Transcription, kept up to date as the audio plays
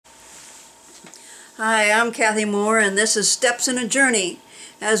Hi, I'm Kathy Moore, and this is Steps in a Journey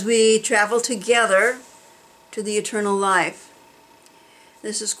as we travel together to the eternal life.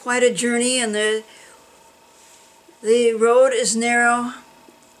 This is quite a journey, and the road is narrow,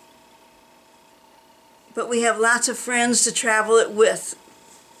 but we have lots of friends to travel it with.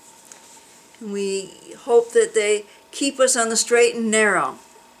 And we hope that they keep us on the straight and narrow.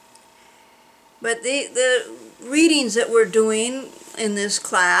 But the readings that we're doing in this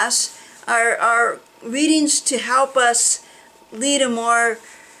class are readings to help us lead a more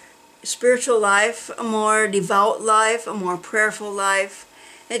spiritual life, a more devout life, a more prayerful life.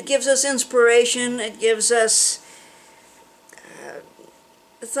 It gives us inspiration. It gives us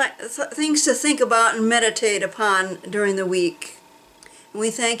things to think about and meditate upon during the week. And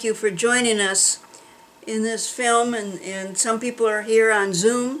we thank you for joining us in this film, and some people are here on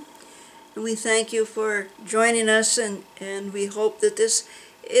Zoom. And we thank you for joining us, and we hope that this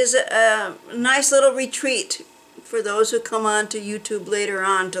is a nice little retreat for those who come on to YouTube later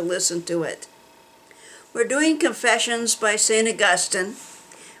on to listen to it. We're doing Confessions by St. Augustine.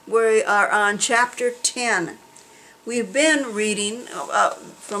 We are on chapter 10. We've been reading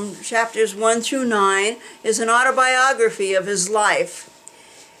from chapters 1 through 9 is an autobiography of his life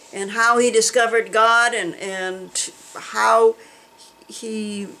and how he discovered God and how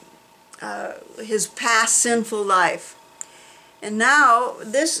he his past sinful life. And now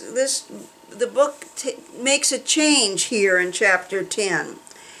the book makes a change here in chapter 10,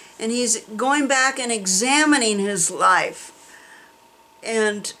 and he's going back and examining his life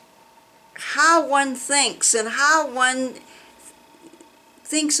and how one thinks and how one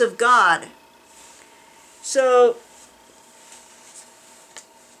thinks of God. So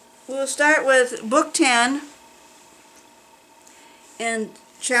we'll start with book 10 and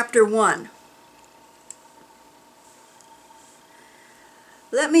chapter 1.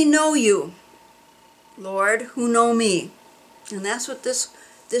 Let me know you, Lord, who know me. And that's what this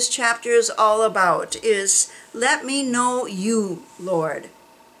chapter is all about, is let me know you, Lord.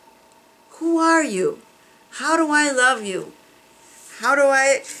 Who are you? How do I love you? How do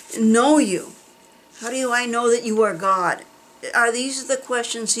I know you? How do I know that you are God? These are the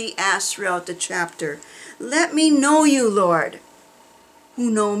questions he asks throughout the chapter. Let me know you, Lord, who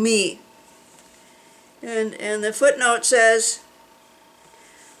know me. And the footnote says,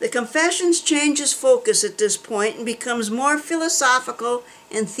 the Confessions changes focus at this point and becomes more philosophical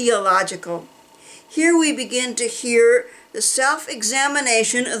and theological. Here we begin to hear the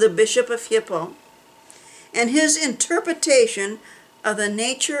self-examination of the Bishop of Hippo and his interpretation of the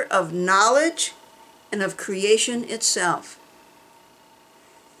nature of knowledge and of creation itself.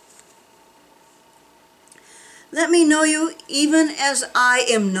 Let me know you even as I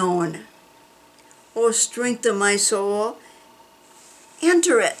am known. O strength of my soul,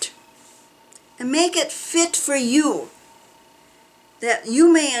 enter it and make it fit for you, that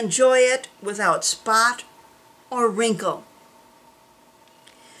you may enjoy it without spot or wrinkle.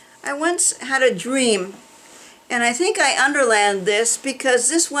 I once had a dream, and I think I underlined this because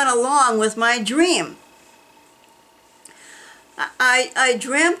this went along with my dream. I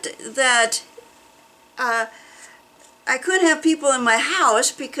dreamt that I couldn't have people in my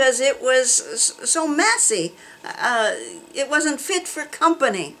house because it was so messy. It wasn't fit for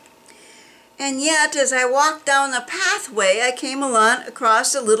company. And yet, as I walked down the pathway, I came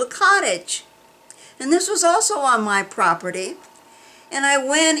across a little cottage. And this was also on my property. And I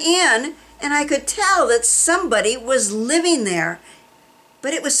went in, and I could tell that somebody was living there.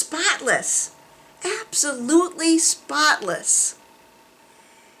 But it was spotless. Absolutely spotless.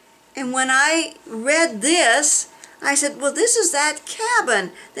 And when I read this, I said, well, this is that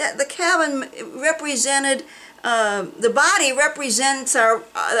cabin. The cabin represented, the body represents the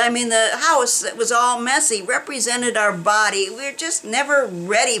house that was all messy represented our body. We're just never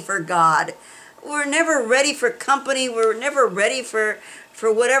ready for God. We're never ready for company. We're never ready for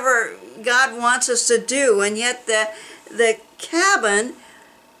whatever God wants us to do. And yet the cabin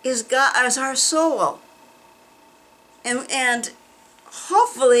is God, as our soul. And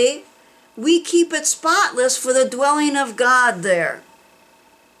hopefully we keep it spotless for the dwelling of God there.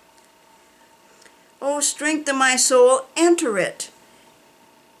 O strength of my soul, enter it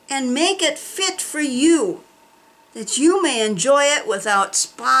and make it fit for you, that you may enjoy it without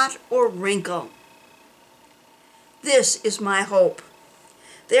spot or wrinkle. This is my hope.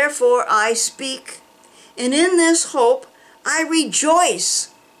 Therefore I speak, and in this hope I rejoice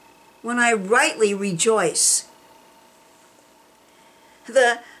when I rightly rejoice.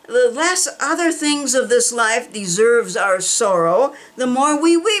 The less other things of this life deserves our sorrow, the more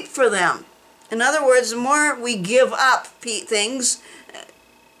we weep for them. In other words, the more we give up things,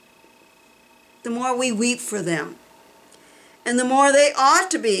 the more we weep for them, and the more they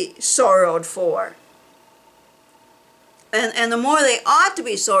ought to be sorrowed for. And the more they ought to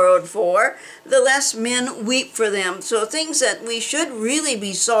be sorrowed for, the less men weep for them. So things that we should really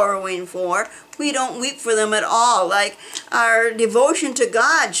be sorrowing for, we don't weep for them at all. Like our devotion to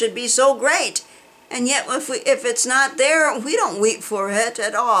God should be so great, and yet if it's not there, we don't weep for it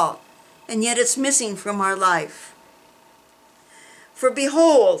at all. And yet it's missing from our life. For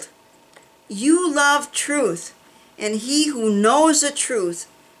behold, you love truth, and he who knows the truth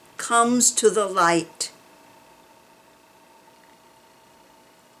comes to the light.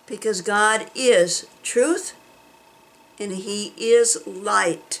 Because God is truth, and he is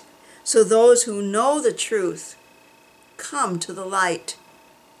light. So those who know the truth come to the light.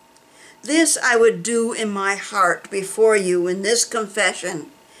 This I would do in my heart before you in this confession,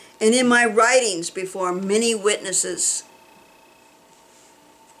 and in my writings before many witnesses.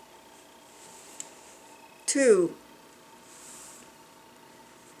 2.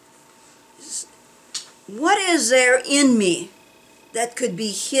 What is there in me that could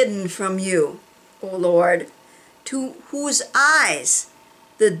be hidden from you, O Lord, to whose eyes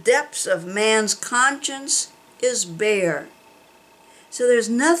the depths of man's conscience is bare? So there's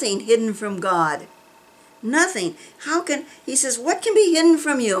nothing hidden from God. Nothing. He says, what can be hidden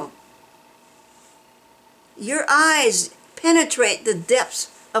from you? Your eyes penetrate the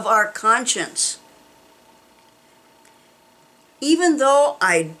depths of our conscience. Even though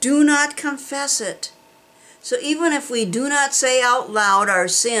I do not confess it. So even if we do not say out loud our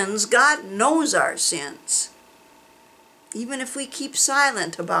sins, God knows our sins. Even if we keep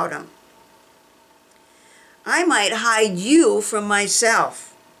silent about them. I might hide you from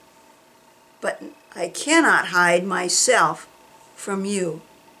myself, but I cannot hide myself from you.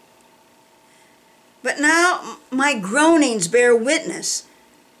 But now my groanings bear witness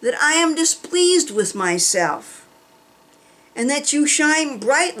that I am displeased with myself, and that you shine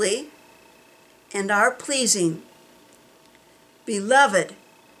brightly and are pleasing, beloved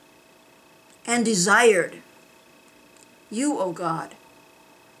and desired. You, O God,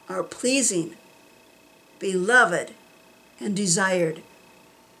 are pleasing, beloved and desired.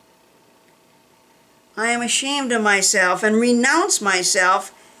 I am ashamed of myself and renounce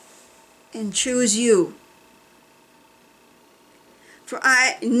myself and choose you. For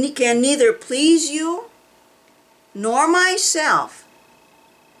I can neither please you nor myself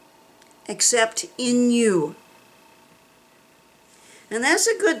except in you. And that's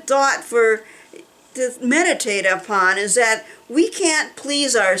a good thought to meditate upon, is that we can't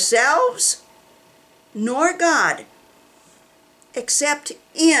please ourselves nor God except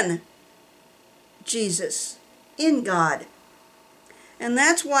in Jesus, in God. And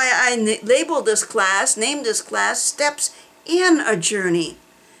that's why I named this class, Steps in a Journey.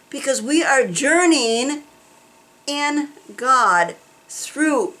 Because we are journeying in God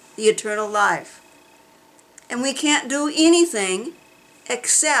through the eternal life. And we can't do anything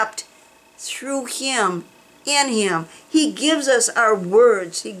except through Him, in Him. He gives us our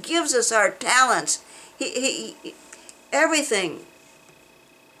words. He gives us our talents. Everything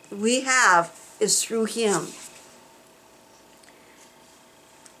we have is through Him.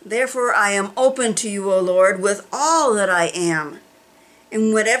 Therefore I am open to you, O Lord, with all that I am,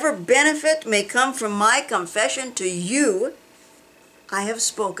 and whatever benefit may come from my confession to you, I have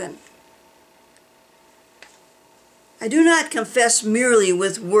spoken. I do not confess merely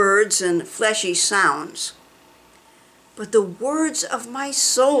with words and fleshy sounds, but the words of my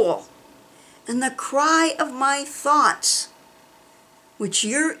soul and the cry of my thoughts, which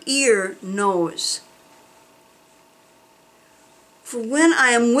your ear knows. For when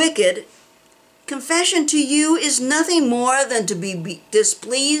I am wicked, confession to you is nothing more than to be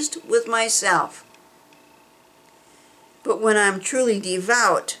displeased with myself. But when I am truly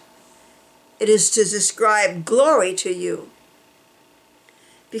devout, it is to describe glory to you.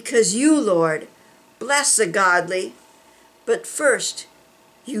 Because you, Lord, bless the godly, but first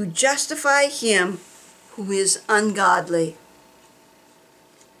you justify him who is ungodly.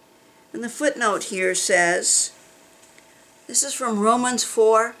 And the footnote here says, this is from Romans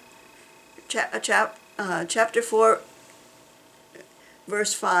 4, chapter 4,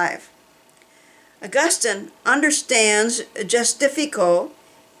 verse 5. Augustine understands justifico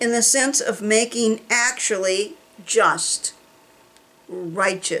in the sense of making actually just,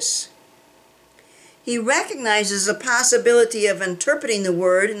 righteous. He recognizes the possibility of interpreting the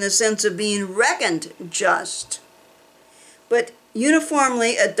word in the sense of being reckoned just, but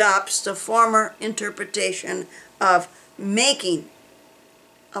uniformly adopts the former interpretation of making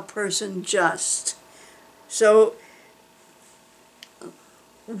a person just. So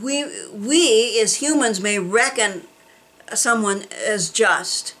we as humans may reckon someone as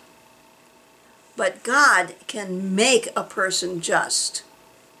just, but God can make a person just.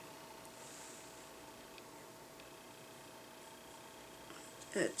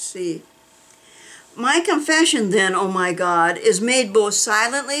 Let's see. My confession then, O my God, is made both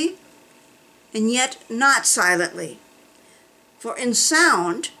silently and yet not silently. For in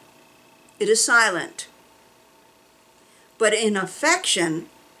sound it is silent, but in affection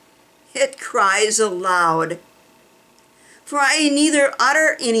it cries aloud. For I neither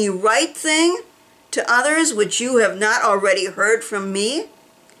utter any right thing to others which you have not already heard from me,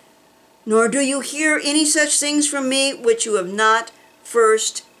 nor do you hear any such things from me which you have not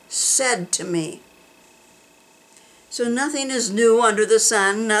first said to me. So nothing is new under the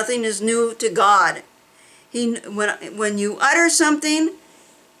sun, nothing is new to God. When you utter something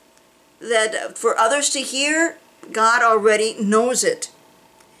that for others to hear, God already knows it.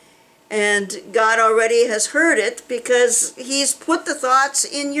 And God already has heard it because He's put the thoughts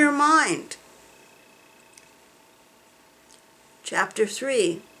in your mind. Chapter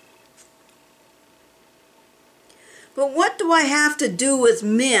 3. But what do I have to do with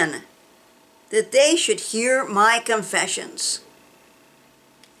men, that they should hear my confessions?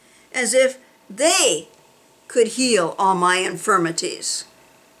 As if they could heal all my infirmities.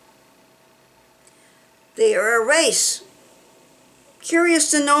 They are a race curious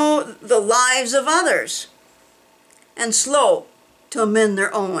to know the lives of others, and slow to amend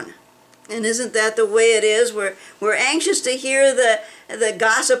their own. And isn't that the way it is? We're anxious to hear the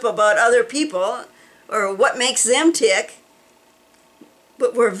gossip about other people or what makes them tick,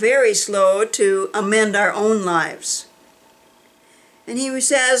 but we're very slow to amend our own lives. And he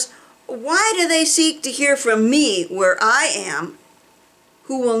says, why do they seek to hear from me where I am,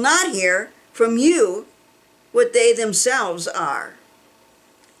 who will not hear from you what they themselves are?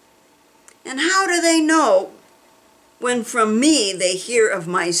 And how do they know when from me they hear of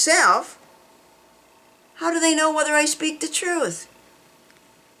myself? How do they know whether I speak the truth?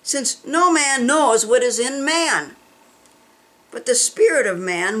 Since no man knows what is in man, but the spirit of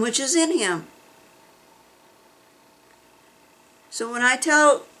man which is in him. So when I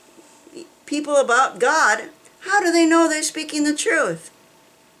tell people about God, how do they know they're speaking the truth?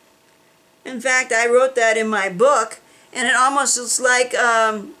 In fact, I wrote that in my book, and it almost is like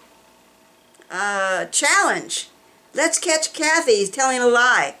challenge. Let's catch Kathy telling a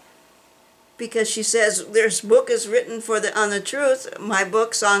lie, because she says this book is written on the truth. My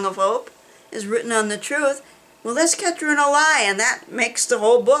book, Song of Hope, is written on the truth. Well, let's catch her in a lie, and that makes the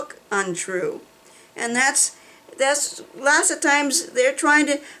whole book untrue. And that's lots of times they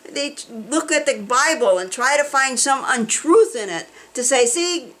look at the Bible and try to find some untruth in it to say,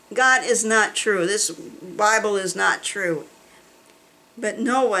 see, God is not true. This Bible is not true. But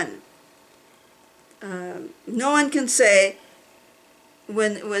no one can say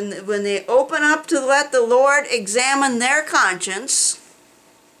when they open up to let the Lord examine their conscience,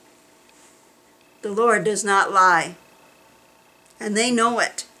 the Lord does not lie, and they know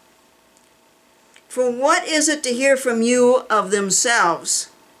it. For what is it to hear from you of themselves,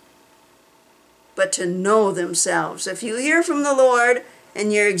 but to know themselves? If you hear from the Lord in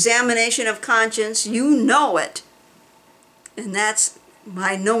your examination of conscience, you know it, and that's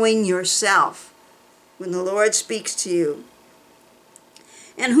by knowing yourself when the Lord speaks to you.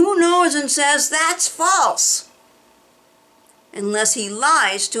 And who knows and says that's false, unless he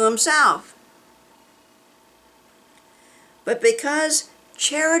lies to himself? But because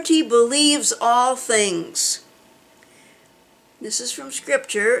charity believes all things. This is from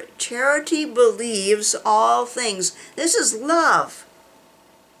Scripture. Charity believes all things. This is love.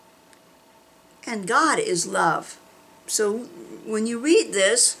 And God is love. So when you read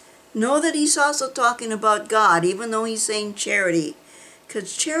this, know that he's also talking about God, even though he's saying charity.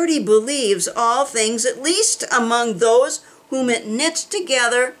 Because charity believes all things, at least among those whom it knits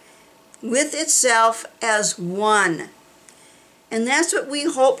together with itself as one. And that's what we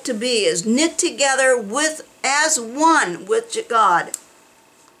hope to be, is knit together as one with God.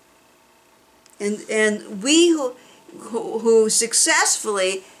 And we who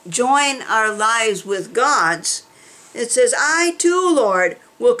successfully join our lives with God's, it says, I too, Lord,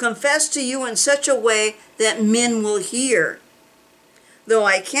 will confess to you in such a way that men will hear, though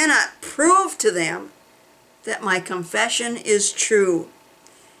I cannot prove to them that my confession is true.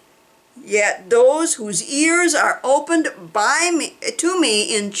 Yet those whose ears are opened to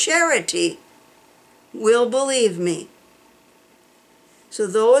me in charity will believe me. So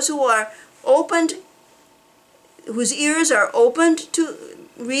those whose ears are opened to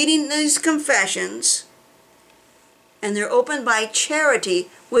reading these confessions, and they're opened by charity,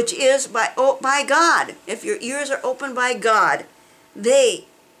 which is by God. If your ears are opened by God,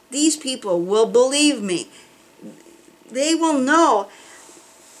 these people will believe me. They will know.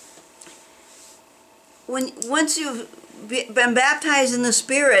 Once you've been baptized in the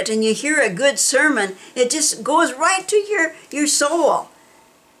Spirit and you hear a good sermon, it just goes right to your soul.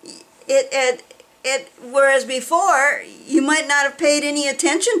 Whereas before, you might not have paid any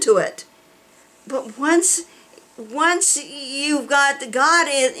attention to it. But once you've got God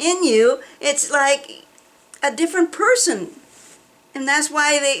in you, it's like a different person. And that's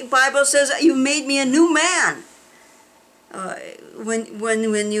why the Bible says, you made me a new man.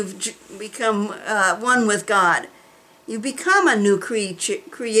 When you've become one with God, you become a new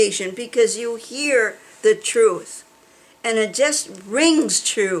creation because you hear the truth. And it just rings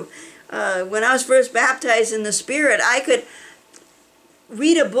true. When I was first baptized in the Spirit, I could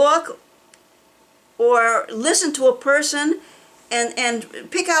read a book or listen to a person and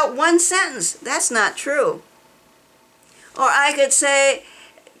pick out one sentence. That's not true. Or I could say,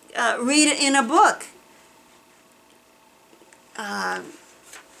 read it in a book.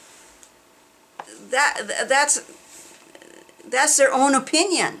 That's their own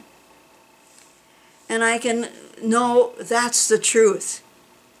opinion. And I can know that's the truth.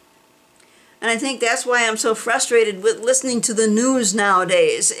 And I think that's why I'm so frustrated with listening to the news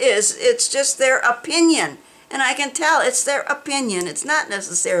nowadays, is it's just their opinion. And I can tell it's their opinion. It's not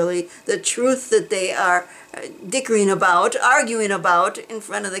necessarily the truth that they are dickering about, arguing about in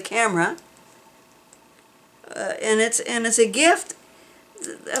front of the camera. And it's a gift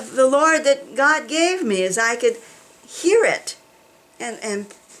of the Lord that God gave me, as I could hear it and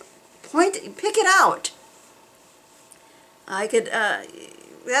pick it out. I could.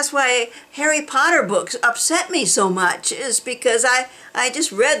 That's why Harry Potter books upset me so much, is because I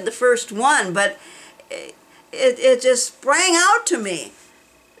just read the first one, but it just sprang out to me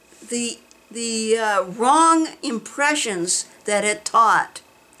the wrong impressions that it taught.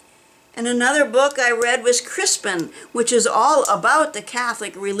 And another book I read was Crispin, which is all about the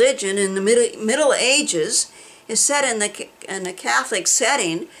Catholic religion in the Middle Ages. It's set in a Catholic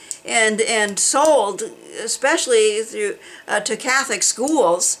setting and sold especially through to Catholic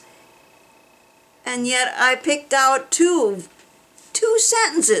schools. And yet I picked out two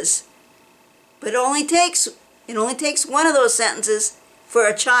sentences. But it only takes one of those sentences for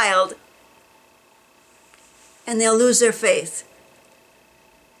a child, and they'll lose their faith.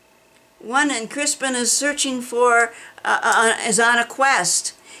 One, and Crispin is searching for, is on a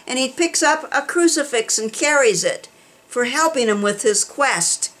quest, and he picks up a crucifix and carries it for helping him with his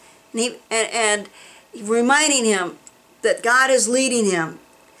quest, and reminding him that God is leading him.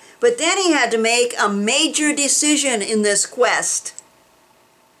 But then he had to make a major decision in this quest.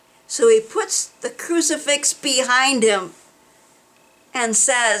 So he puts the crucifix behind him and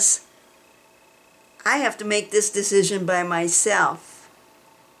says, I have to make this decision by myself.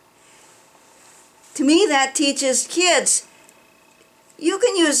 To me, that teaches kids, you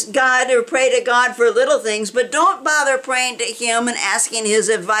can use God or pray to God for little things, but don't bother praying to Him and asking His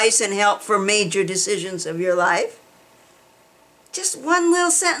advice and help for major decisions of your life. Just one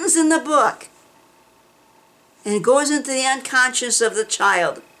little sentence in the book, and it goes into the unconscious of the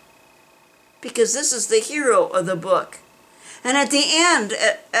child, because this is the hero of the book. And at the end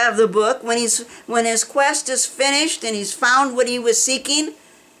of the book, when his quest is finished and he's found what he was seeking,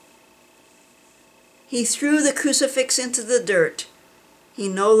 he threw the crucifix into the dirt. He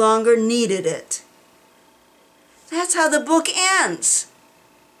no longer needed it. That's how the book ends.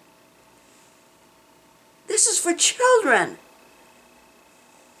 This is for children.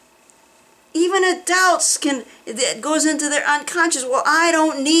 Even adults it goes into their unconscious. Well, I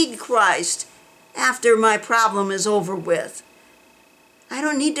don't need Christ after my problem is over with. I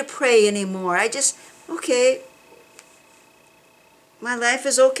don't need to pray anymore. Okay, my life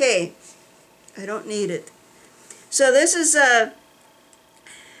is okay. I don't need it. So this is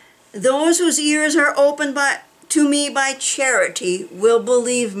those whose ears are opened to me by charity will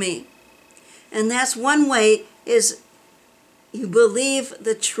believe me. And that's one way, is you believe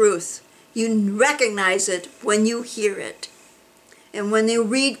the truth. You recognize it when you hear it. And when you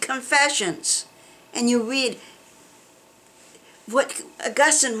read confessions, and you read what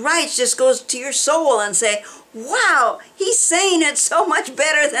Augustine writes, just goes to your soul and say, wow, he's saying it so much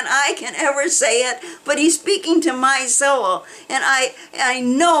better than I can ever say it, but he's speaking to my soul, and I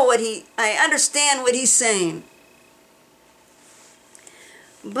know I understand what he's saying.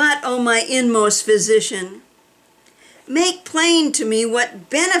 But, O my inmost physician, make plain to me what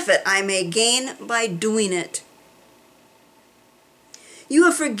benefit I may gain by doing it. You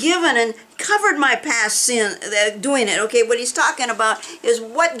have forgiven and covered my past sin, doing it. Okay, what he's talking about is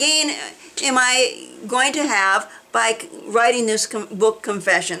what gain am I going to have by writing this book,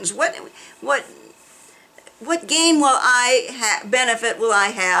 Confessions? What gain will benefit will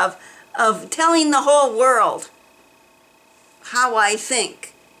I have of telling the whole world how I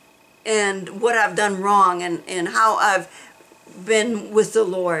think and what I've done wrong and how I've been with the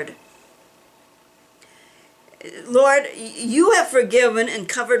Lord? Lord, you have forgiven and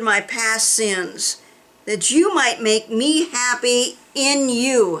covered my past sins, that you might make me happy in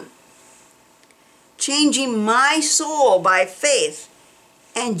you, changing my soul by faith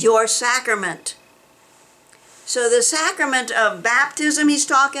and your sacrament. So the sacrament of baptism he's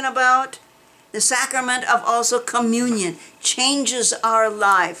talking about, the sacrament of also communion, changes our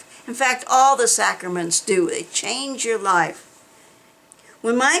life. In fact, all the sacraments do. They change your life.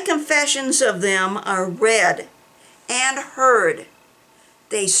 When my confessions of them are read and heard,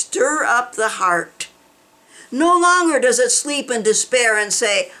 they stir up the heart. No longer does it sleep in despair and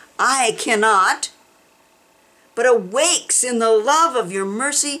say, I cannot, but awakes in the love of your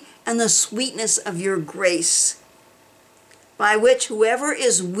mercy and the sweetness of your grace, by which whoever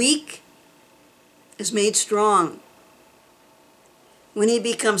is weak is made strong, when he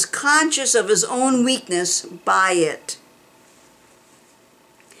becomes conscious of his own weakness by it.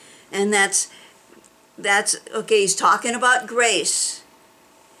 And that's okay, he's talking about grace.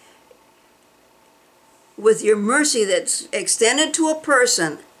 With your mercy that's extended to a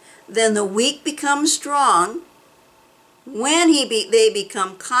person, then the weak become strong when they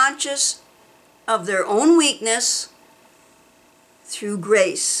become conscious of their own weakness through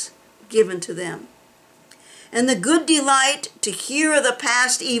grace given to them. And the good delight to hear of the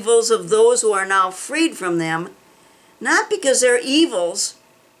past evils of those who are now freed from them, not because they're evils,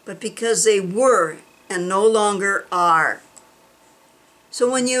 but because they were and no longer are. So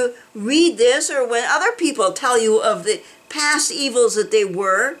when you read this, or when other people tell you of the past evils that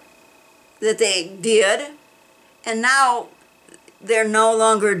they did, and now they're no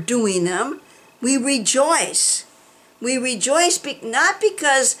longer doing them, we rejoice. We rejoice not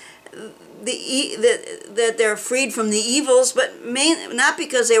because that they're freed from the evils, but not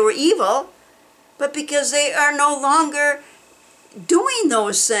because they were evil, but because they are no longer doing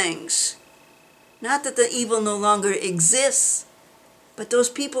those things. Not that the evil no longer exists, but those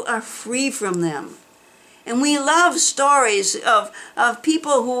people are free from them. And we love stories of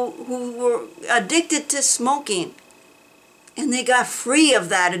people who were addicted to smoking, and they got free of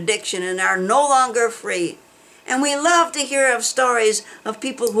that addiction and are no longer free. And we love to hear of stories of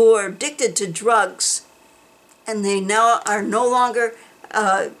people who are addicted to drugs, and they now are no longer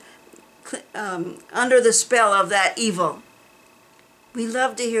under the spell of that evil. We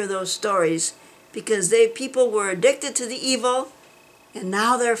love to hear those stories because people were addicted to the evil, and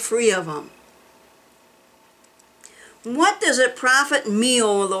now they're free of them. What does it profit me,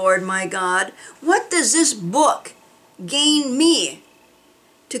 O Lord my God? What does this book gain me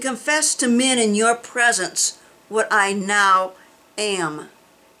to confess to men in your presence what I now am?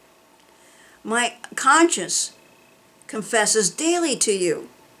 My conscience confesses daily to you,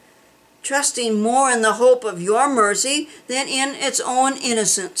 trusting more in the hope of your mercy than in its own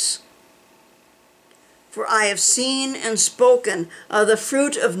innocence. For I have seen and spoken of the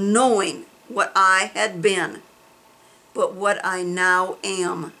fruit of knowing what I had been, but what I now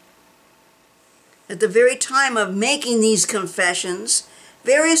am. At the very time of making these confessions,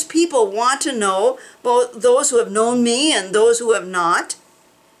 various people want to know, both those who have known me and those who have not,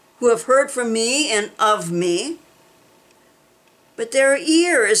 who have heard from me and of me, but their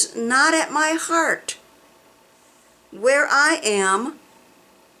ear is not at my heart, where I am,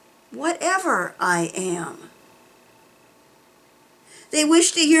 whatever I am. They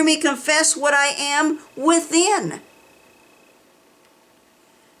wish to hear me confess what I am within,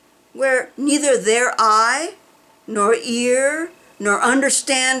 where neither their eye, nor ear, nor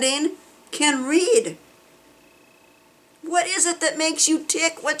understanding can read. What is it that makes you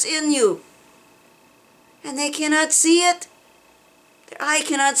tick? What's in you? And they cannot see it. Their eye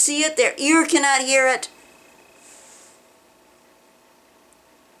cannot see it. Their ear cannot hear it.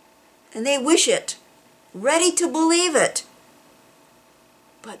 And they wish it, ready to believe it.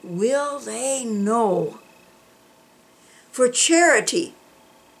 But will they know? For charity,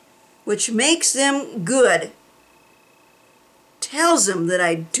 which makes them good, tells them that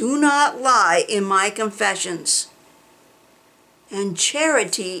I do not lie in my confessions, and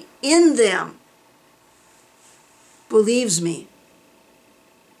charity in them believes me.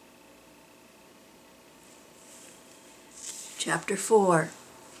 Chapter 4.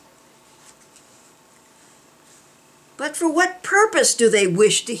 But But for what purpose do they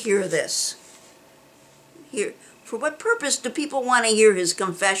wish to hear this? For what purpose do people want to hear his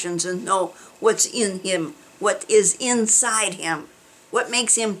confessions and know what's in him, what is inside him, what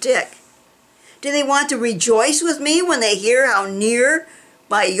makes him tick? Do they want to rejoice with me when they hear how near,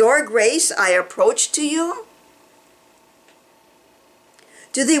 by your grace, I approach to you?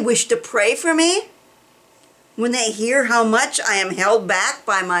 Do they wish to pray for me when they hear how much I am held back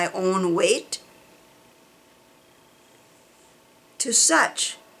by my own weight? To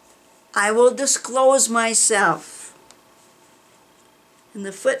such I will disclose myself. In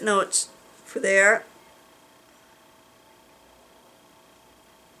the footnotes for there,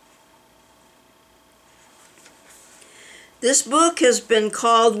 this book has been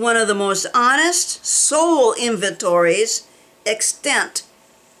called one of the most honest soul inventories extant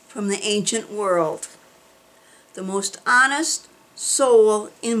from the ancient world. The most honest soul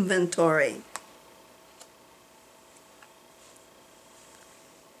inventory.